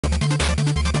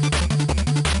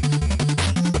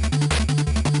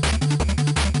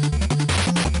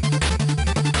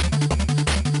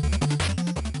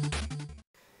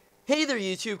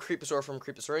YouTube, Creeposaur from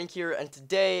Creeposaur Inc. here, and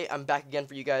today I'm back again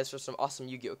for you guys for some awesome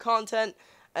Yu-Gi-Oh! Content.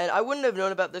 And I wouldn't have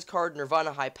known about this card,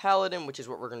 Nirvana High Paladin, which is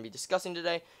what we're going to be discussing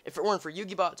today, if it weren't for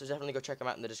Yu-Gi-Bot, so definitely go check him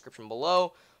out in the description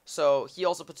below. So, he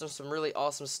also puts in some really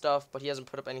awesome stuff, but he hasn't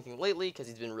put up anything lately, because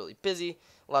he's been really busy.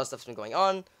 A lot of stuff's been going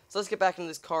on. So let's get back into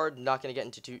this card. Not going to get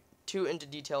into too into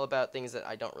detail about things that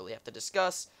I don't really have to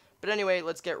discuss. But anyway,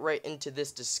 let's get right into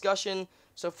this discussion.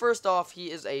 So first off,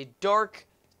 he is a dark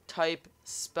type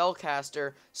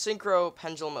spellcaster, synchro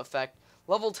pendulum effect,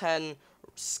 level 10,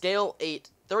 scale 8,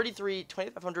 33,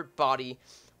 2500 body,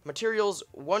 materials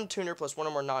 1 tuner plus 1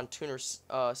 or more non-tuner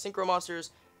synchro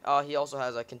monsters. He also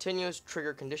has a continuous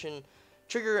trigger condition,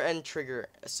 trigger and trigger.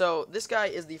 So this guy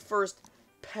is the first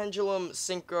pendulum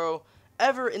synchro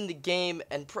ever in the game,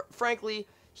 and frankly,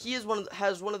 he is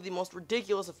has one of the most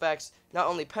ridiculous effects, not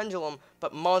only pendulum,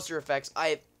 but monster effects I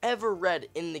have ever read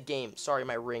in the game. Sorry,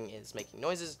 my ring is making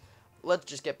noises. Let's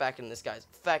just get back into this guy's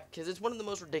effect, because it's one of the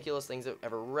most ridiculous things I've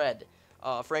ever read.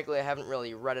 Frankly, I haven't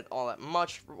really read it all that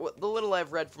much. The little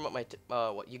I've read from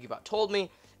what Yu-Gi-Bot told me,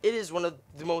 it is one of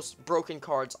the most broken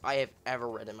cards I have ever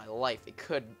read in my life. It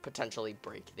could potentially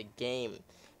break the game.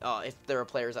 If there are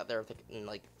players out there that can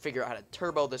figure out how to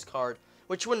turbo this card,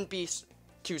 which wouldn't be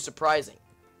too surprising.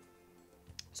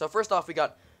 So first off, we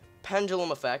got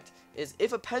Pendulum Effect, is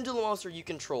if a pendulum monster you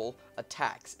control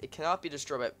attacks, it cannot be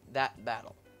destroyed by that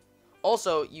battle.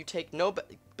 Also, you take no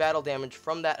battle damage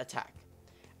from that attack.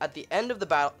 At the end of the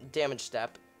battle damage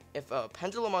step, if a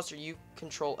pendulum monster you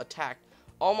control attacked,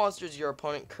 all monsters your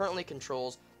opponent currently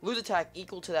controls lose attack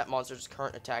equal to that monster's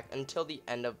current attack until the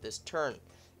end of this turn,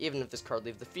 even if this card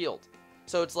leaves the field.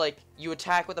 So it's like, you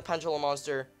attack with a pendulum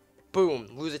monster, boom,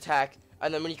 lose attack,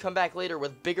 and then when you come back later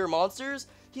with bigger monsters,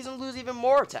 he's going to lose even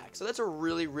more attack. So that's a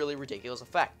really, really ridiculous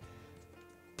effect.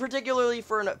 Particularly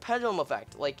for a pendulum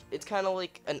effect. It's kind of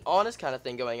like an honest kind of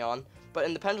thing going on, but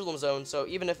in the pendulum zone, so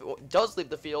even if it does leave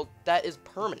the field, that is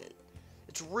permanent.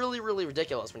 It's really, really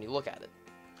ridiculous when you look at it.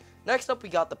 Next up, we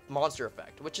got the monster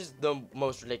effect, which is the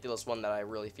most ridiculous one that I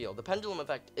really feel. The pendulum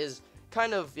effect is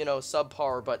kind of,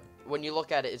 subpar, but when you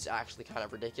look at it, it's actually kind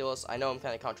of ridiculous. I know I'm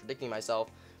kind of contradicting myself,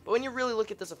 but when you really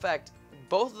look at this effect,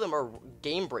 both of them are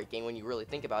game-breaking when you really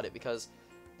think about it, because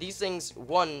these things,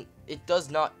 one, it does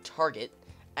not target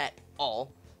at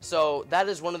all, so that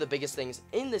is one of the biggest things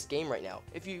in this game right now.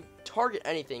 If you target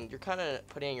anything, you're kind of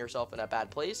putting yourself in a bad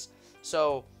place.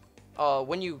 So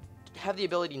when you have the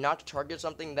ability not to target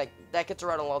something, that gets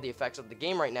around a lot of the effects of the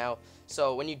game right now.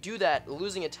 So when you do that,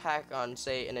 losing attack on,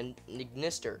 say, an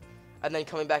Ignister, and then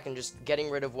coming back and just getting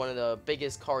rid of one of the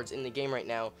biggest cards in the game right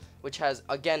now, which has,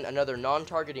 again, another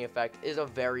non-targeting effect, is a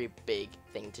very big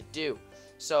thing to do.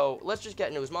 So let's just get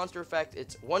into his monster effect.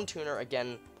 It's 1 tuner,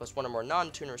 again, plus 1 or more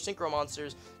non-tuner synchro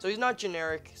monsters. So he's not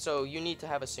generic, so you need to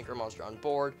have a synchro monster on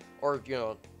board, or,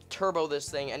 turbo this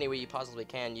thing any way you possibly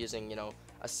can using,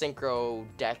 a synchro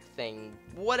deck thing,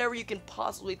 whatever you can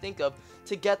possibly think of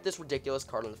to get this ridiculous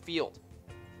card on the field.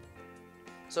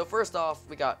 So first off,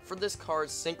 we got, for this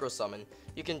card's Synchro Summon,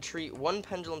 you can treat one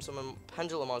pendulum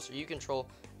monster you control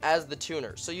as the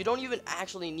tuner. So you don't even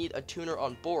actually need a tuner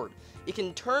on board. It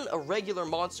can turn a regular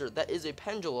monster that is a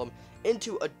pendulum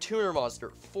into a tuner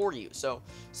monster for you. So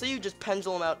say you just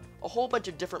pendulum out a whole bunch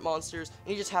of different monsters,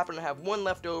 and you just happen to have one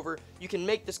left over, you can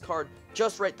make this card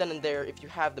just right then and there if you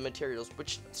have the materials,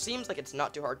 which seems like it's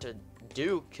not too hard to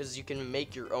do, because you can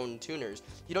make your own tuners.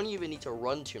 You don't even need to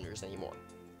run tuners anymore.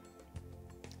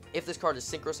 If this card is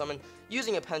Synchro Summon,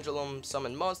 using a Pendulum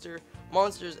Summon monsters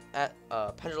at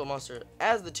Pendulum Monster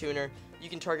as the tuner, you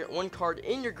can target one card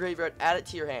in your graveyard, add it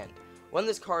to your hand. When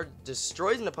this card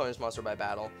destroys an opponent's monster by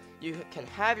battle, you can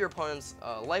have your opponent's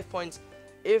life points.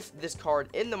 If this card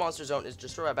in the monster zone is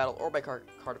destroyed by battle or by card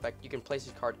effect, you can place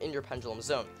this card in your Pendulum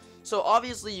zone. So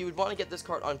obviously you would want to get this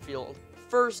card on field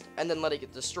first, and then let it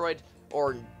get destroyed,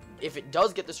 or if it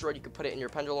does get destroyed, you can put it in your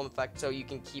pendulum effect so you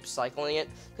can keep cycling it,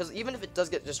 because even if it does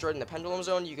get destroyed in the pendulum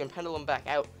zone, you can pendulum back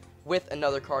out with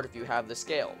another card if you have the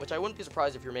scale, which I wouldn't be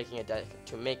surprised if you're making a deck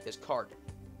to make this card.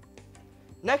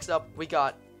 Next up, we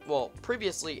got, well,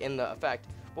 previously in the effect,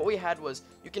 what we had was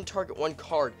you can target one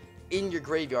card in your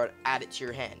graveyard, add it to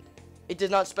your hand. It does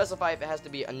not specify if it has to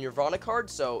be a Nirvana card,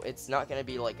 so it's not going to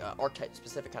be like an archetype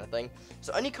specific kind of thing.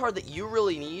 So any card that you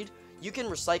really need, you can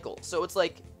recycle. So it's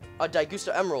like a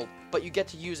Daigusta Emerald, but you get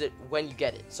to use it when you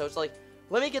get it. So it's like,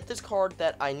 let me get this card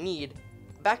that I need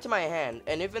back to my hand,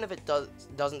 and even if it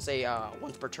doesn't say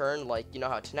once per turn, like you know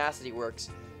how Tenacity works,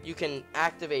 you can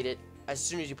activate it as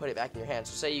soon as you put it back in your hand.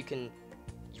 So say you can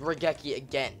Regeki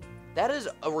again. That is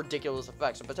a ridiculous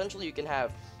effect. So potentially you can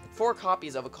have 4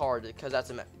 copies of a card, because that's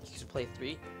you can play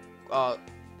 3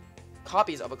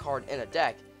 copies of a card in a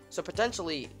deck, So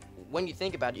potentially, when you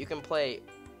think about it, you can play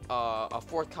a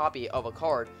 4th copy of a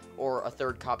card, or a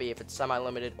 3rd copy if it's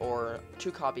semi-limited, or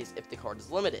 2 copies if the card is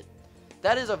limited.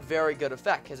 That is a very good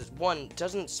effect, because it's one,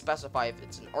 doesn't specify if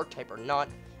it's an archetype or not,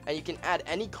 and you can add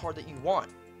any card that you want,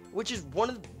 which is one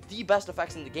of the best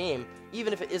effects in the game,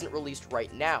 even if it isn't released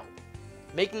right now.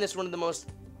 Making this one of the most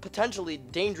potentially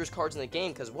dangerous cards in the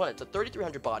game, because one, it's a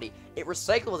 3300 body, it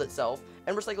recycles itself,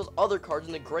 and recycles other cards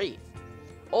in the grave.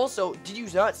 Also, did you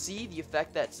not see the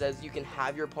effect that says you can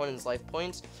have your opponent's life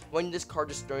points when this card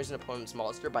destroys an opponent's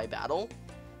monster by battle?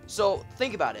 So,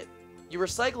 think about it. You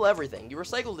recycle everything. You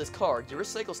recycle this card, you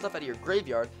recycle stuff out of your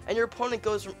graveyard, and your opponent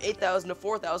goes from 8,000 to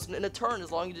 4,000 in a turn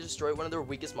as long as you destroy one of their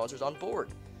weakest monsters on board.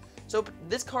 So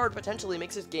this card potentially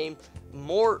makes this game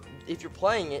more, if you're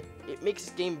playing it, it makes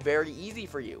this game very easy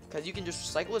for you, because you can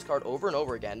just recycle this card over and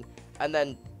over again, and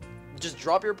then just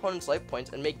drop your opponent's life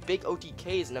points and make big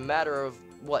OTKs in a matter of,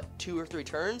 what, 2 or 3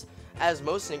 turns, as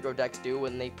most synchro decks do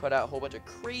when they put out a whole bunch of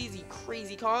crazy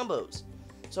combos.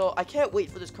 So I can't wait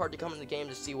for this card to come in the game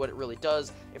to see what it really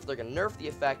does, if they're going to nerf the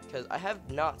effect, because I have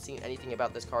not seen anything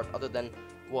about this card other than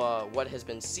what has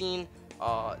been seen.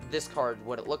 This card,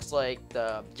 what it looks like,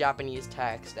 the Japanese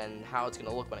text, and how it's going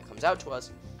to look when it comes out to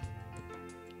us.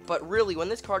 But really, when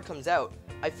this card comes out,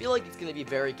 I feel like it's going to be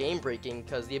very game-breaking,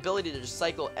 because the ability to just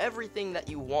cycle everything that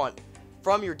you want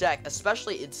from your deck,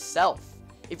 especially itself,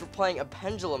 if you're playing a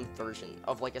pendulum version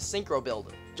of like a synchro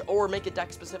build, or make a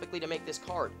deck specifically to make this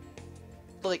card.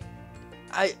 Like,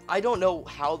 I don't know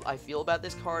how I feel about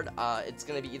this card. It's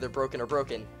gonna be either broken or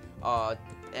broken,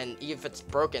 and if it's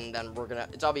broken, then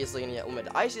it's obviously gonna get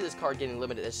limited. I see this card getting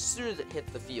limited as soon as it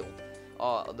hits the field,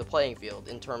 the playing field,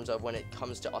 in terms of when it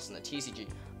comes to us in the TCG.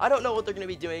 I don't know what they're gonna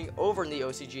be doing over in the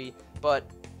OCG, but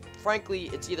frankly,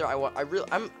 it's either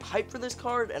I'm hyped for this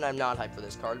card and I'm not hyped for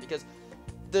this card, because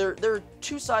there are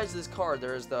 2 sides to this card.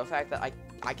 There's the fact that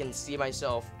I can see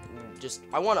myself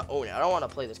I want to own it. I don't want to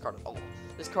play this card at all.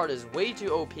 This card is way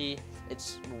too OP.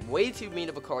 It's way too mean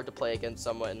of a card to play against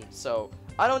someone, so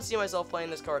I don't see myself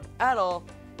playing this card at all,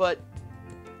 but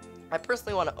I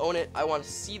personally want to own it. I want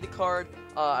to see the card.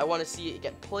 I want to see it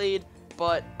get played,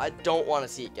 but I don't want to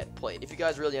see it get played, if you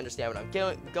guys really understand what I'm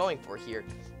going for here.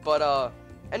 But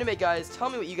anyway, guys, tell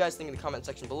me what you guys think in the comment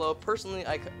section below. Personally,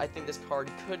 I think this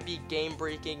card could be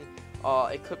game-breaking.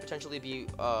 It could potentially be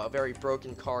a very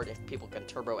broken card if people can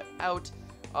turbo it out.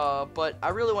 But I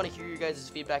really want to hear your guys'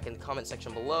 feedback in the comment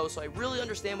section below, so I really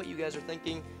understand what you guys are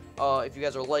thinking. If you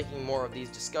guys are liking more of these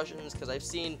discussions, because I've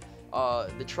seen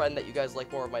the trend that you guys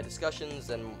like more of my discussions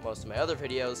than most of my other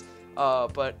videos.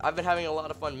 But I've been having a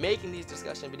lot of fun making these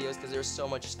discussion videos, because there's so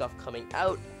much stuff coming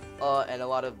out. And a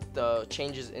lot of the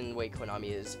changes in the way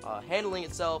Konami is handling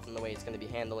itself, and the way it's going to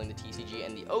be handling the TCG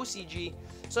and the OCG.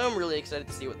 So I'm really excited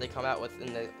to see what they come out with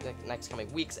in the next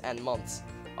coming weeks and months,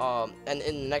 and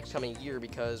in the next coming year,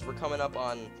 because we're coming up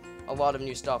on a lot of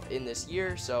new stuff in this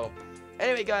year. So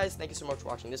anyway, guys, thank you so much for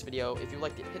watching this video. If you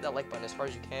liked it, hit that like button as hard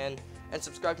as you can, and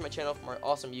subscribe to my channel for more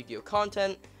awesome Yu-Gi-Oh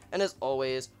content. And as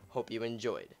always, hope you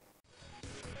enjoyed.